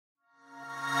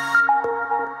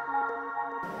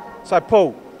So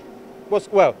Paul,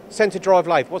 centre drive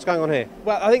lathe, what's going on here?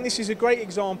 Well, I think this is a great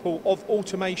example of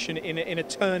automation in a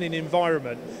turning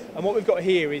environment. And what we've got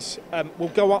here is, we'll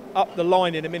go up the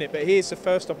line in a minute, but here's the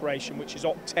first operation, which is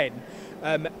op 10.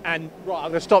 Right, I'm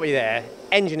going to stop you there.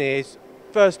 Engineers,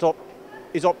 first op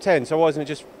is op 10, so why isn't it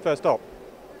just first op?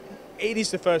 It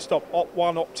is the first op, op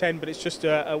 1, op 10, but it's just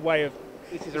a way of...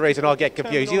 This is the reason I get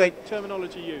confused.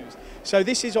 Terminology used. So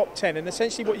this is op 10, and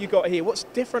essentially what you've got here, what's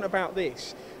different about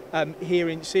this,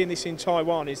 seeing this in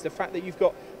Taiwan, is the fact that you've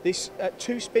got this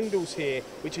two spindles here,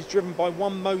 which is driven by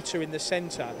one motor in the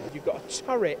centre. You've got a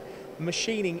turret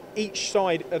machining each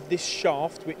side of this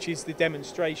shaft, which is the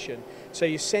demonstration. So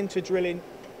you're centre drilling,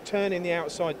 turning the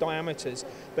outside diameters,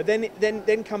 but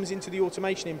then comes into the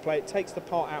automation in play. It takes the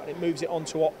part out and it moves it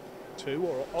onto op 2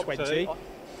 or op 20.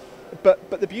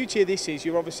 But the beauty of this is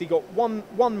you've obviously got one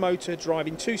motor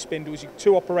driving two spindles,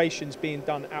 two operations being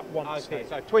done at once. Okay,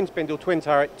 so twin spindle, twin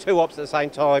turret, two ops at the same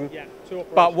time. Yeah, two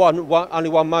operations. But only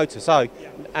one motor. So,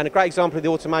 yeah. And a great example of the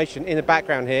automation in the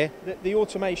background here. The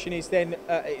automation is then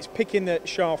it's picking the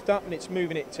shaft up and it's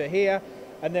moving it to here,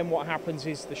 and then what happens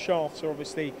is the shafts are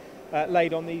obviously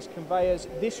laid on these conveyors.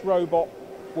 This robot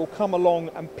will come along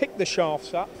and pick the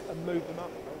shafts up and move them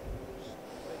up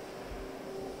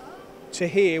to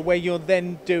here, where you're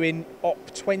then doing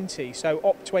op 20. So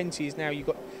op 20 is now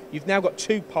you've now got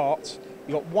two parts.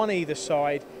 You've got one either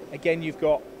side. Again, you've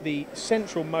got the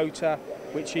central motor,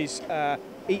 which is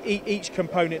each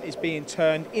component is being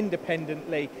turned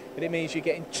independently, but it means you're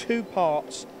getting two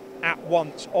parts at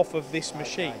once off of this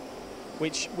machine,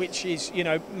 which is, you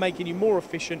know, making you more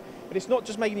efficient. But it's not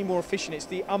just making you more efficient, it's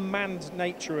the unmanned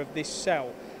nature of this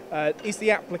cell. Is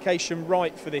the application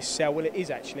right for this cell? Well, it is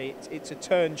actually. It's a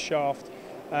turn shaft,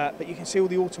 but you can see all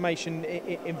the automation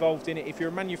involved in it. If you're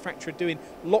a manufacturer doing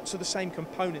lots of the same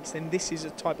components, then this is a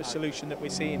type of solution that we're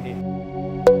seeing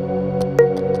here.